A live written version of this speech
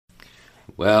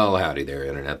Well, howdy there,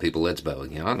 Internet people. It's Bo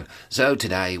again. So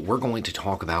today we're going to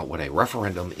talk about what a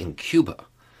referendum in Cuba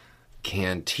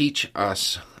can teach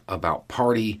us about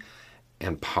party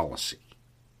and policy.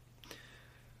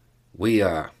 We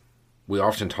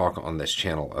often talk on this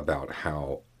channel about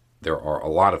how there are a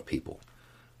lot of people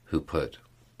who put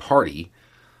party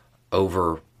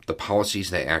over the policies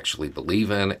they actually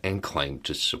believe in and claim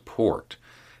to support.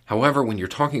 However, when you're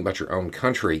talking about your own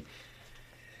country,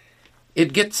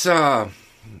 it gets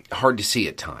hard to see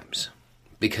at times,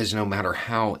 because no matter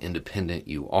how independent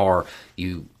you are,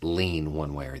 you lean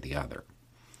one way or the other.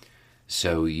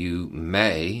 So you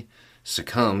may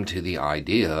succumb to the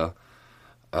idea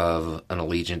of an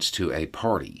allegiance to a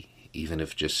party, even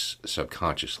if just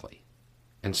subconsciously.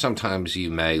 And sometimes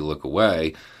you may look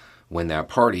away when that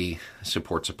party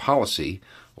supports a policy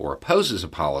or opposes a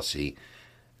policy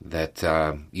that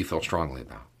you feel strongly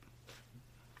about.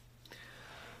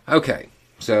 Okay,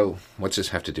 so what's this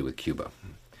have to do with Cuba?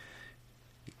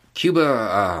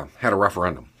 Cuba had a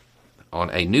referendum on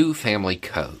a new family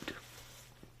code.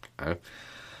 Okay?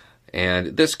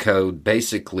 And this code,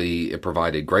 basically, it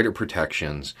provided greater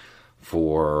protections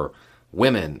for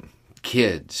women,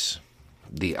 kids,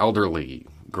 the elderly,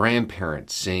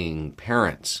 grandparents, seeing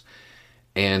parents,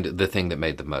 and the thing that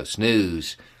made the most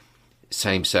news,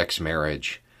 same-sex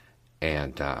marriage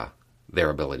and their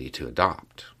ability to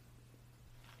adopt.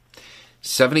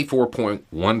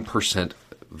 74.1%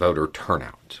 voter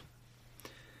turnout.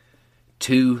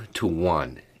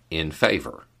 2-1 in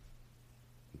favor.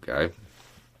 Okay?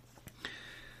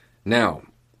 Now,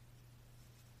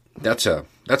 that's a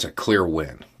clear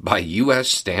win. By U.S.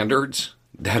 standards,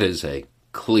 that is a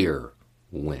clear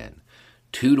win.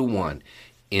 2-1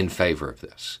 in favor of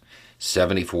this.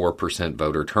 74%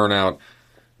 voter turnout.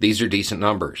 These are decent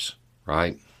numbers,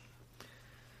 right?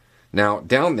 Now,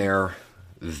 down there,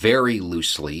 very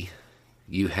loosely,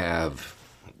 you have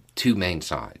two main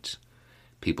sides.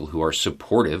 People who are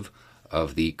supportive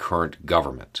of the current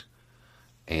government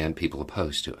and people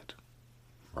opposed to it,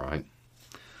 right?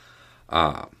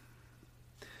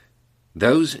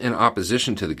 Those in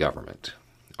opposition to the government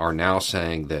are now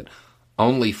saying that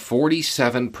only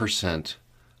 47%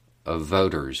 of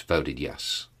voters voted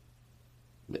yes.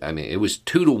 I mean, it was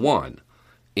 2-1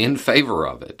 in favor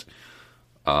of it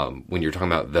when you're talking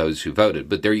about those who voted,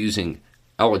 but they're using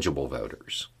eligible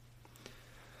voters.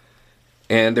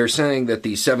 And they're saying that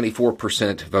the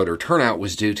 74% voter turnout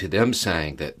was due to them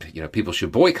saying that, people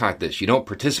should boycott this. You don't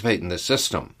participate in the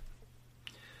system.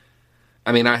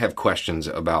 I mean, I have questions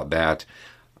about that.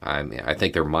 I mean, I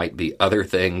think there might be other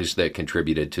things that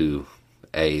contributed to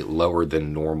a lower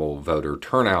than normal voter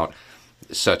turnout,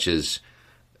 such as,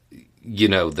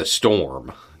 the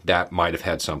storm. That might have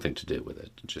had something to do with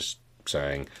it. Just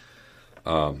saying.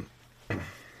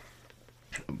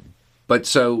 But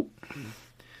so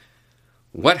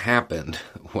what happened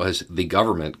was the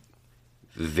government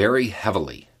very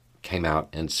heavily came out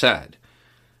and said,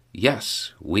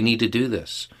 yes, we need to do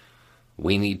this.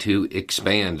 We need to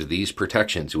expand these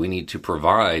protections. We need to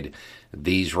provide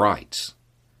these rights.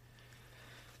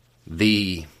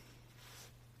 The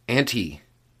anti-socialist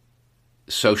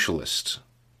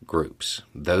groups,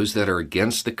 those that are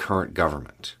against the current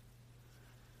government,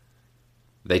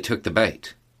 they took the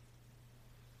bait.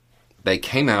 They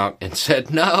came out and said,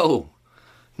 no,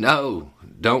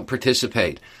 don't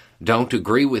participate. Don't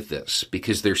agree with this,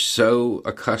 because they're so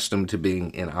accustomed to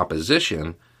being in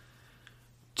opposition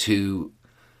to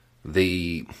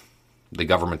the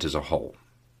government as a whole.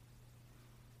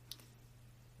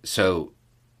 So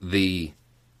the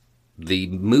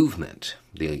movement,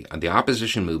 the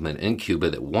opposition movement in Cuba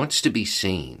that wants to be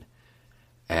seen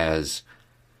as,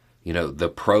 the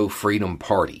pro-freedom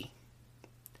party,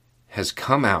 has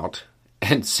come out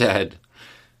and said,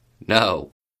 no.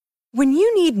 When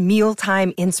you need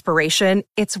mealtime inspiration,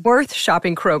 it's worth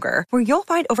shopping Kroger, where you'll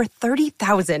find over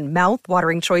 30,000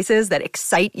 mouth-watering choices that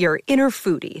excite your inner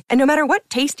foodie. And no matter what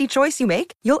tasty choice you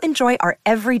make, you'll enjoy our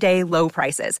everyday low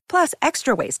prices, plus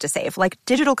extra ways to save, like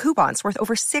digital coupons worth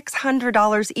over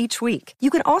 $600 each week. You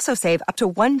can also save up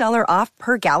to $1 off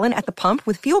per gallon at the pump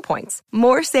with fuel points.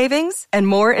 More savings and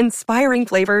more inspiring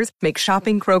flavors make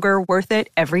shopping Kroger worth it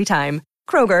every time.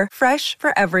 Kroger, fresh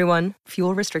for everyone.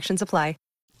 Fuel restrictions apply.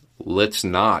 Let's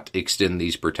not extend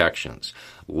these protections.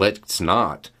 Let's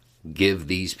not give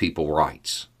these people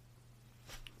rights.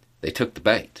 They took the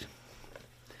bait.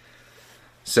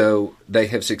 So they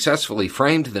have successfully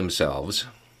framed themselves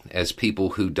as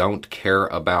people who don't care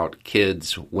about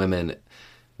kids, women,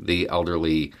 the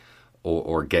elderly,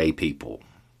 or gay people.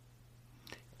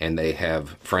 And they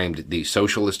have framed the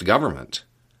socialist government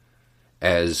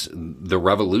as the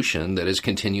revolution that is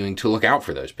continuing to look out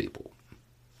for those people.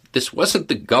 This wasn't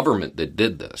the government that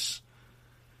did this.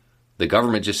 The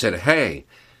government just said, hey,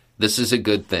 this is a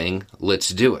good thing, let's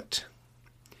do it.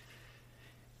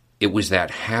 It was that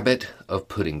habit of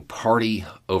putting party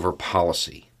over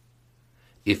policy.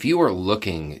 If you are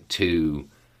looking to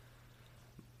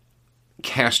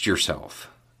cast yourself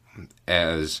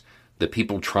as the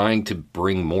people trying to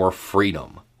bring more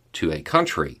freedom to a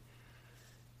country,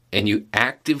 and you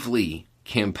actively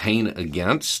campaign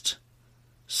against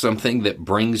something that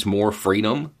brings more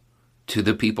freedom to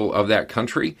the people of that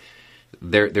country,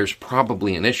 there's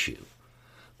probably an issue,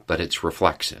 but it's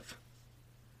reflexive.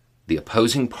 The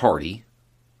opposing party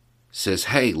says,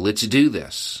 hey, let's do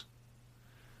this.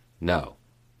 No.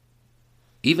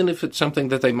 Even if it's something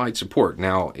that they might support.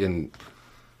 Now, in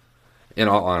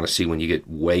all honesty, when you get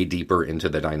way deeper into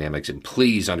the dynamics, and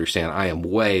please understand, I am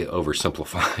way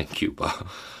oversimplifying Cuba.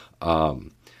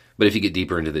 But if you get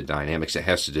deeper into the dynamics, it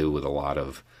has to do with a lot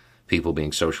of people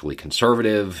being socially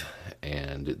conservative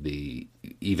and the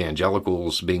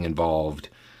evangelicals being involved,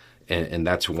 and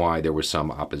that's why there was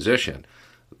some opposition.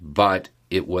 But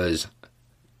it was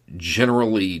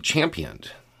generally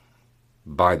championed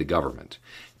by the government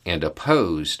and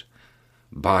opposed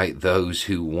by those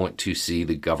who want to see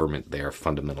the government there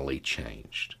fundamentally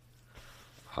changed.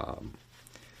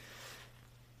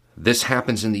 This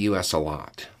happens in the U.S. a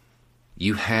lot.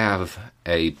 You have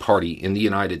a party in the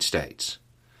United States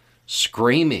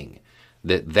screaming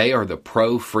that they are the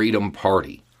pro-freedom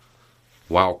party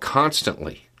while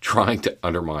constantly trying to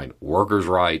undermine workers'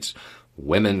 rights,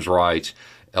 women's rights,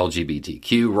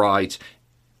 LGBTQ rights,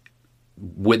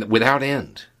 without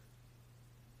end.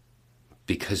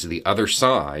 Because the other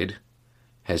side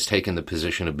has taken the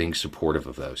position of being supportive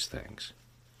of those things.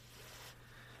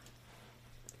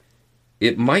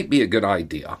 It might be a good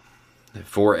idea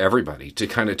for everybody to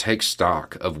kind of take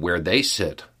stock of where they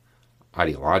sit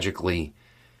ideologically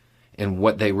and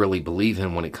what they really believe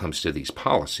in when it comes to these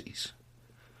policies.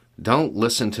 Don't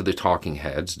listen to the talking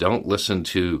heads. Don't listen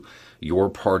to your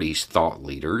party's thought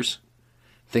leaders.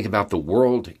 Think about the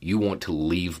world you want to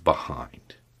leave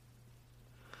behind.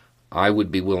 I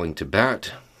would be willing to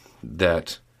bet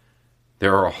that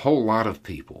there are a whole lot of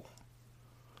people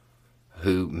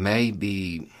who may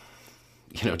be,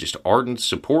 just ardent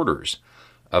supporters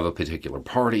of a particular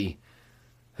party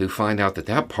who find out that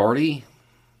that party,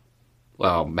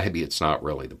 well, maybe it's not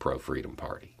really the pro-freedom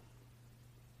party.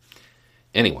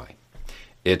 Anyway,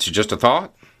 it's just a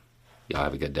thought. Y'all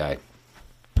have a good day.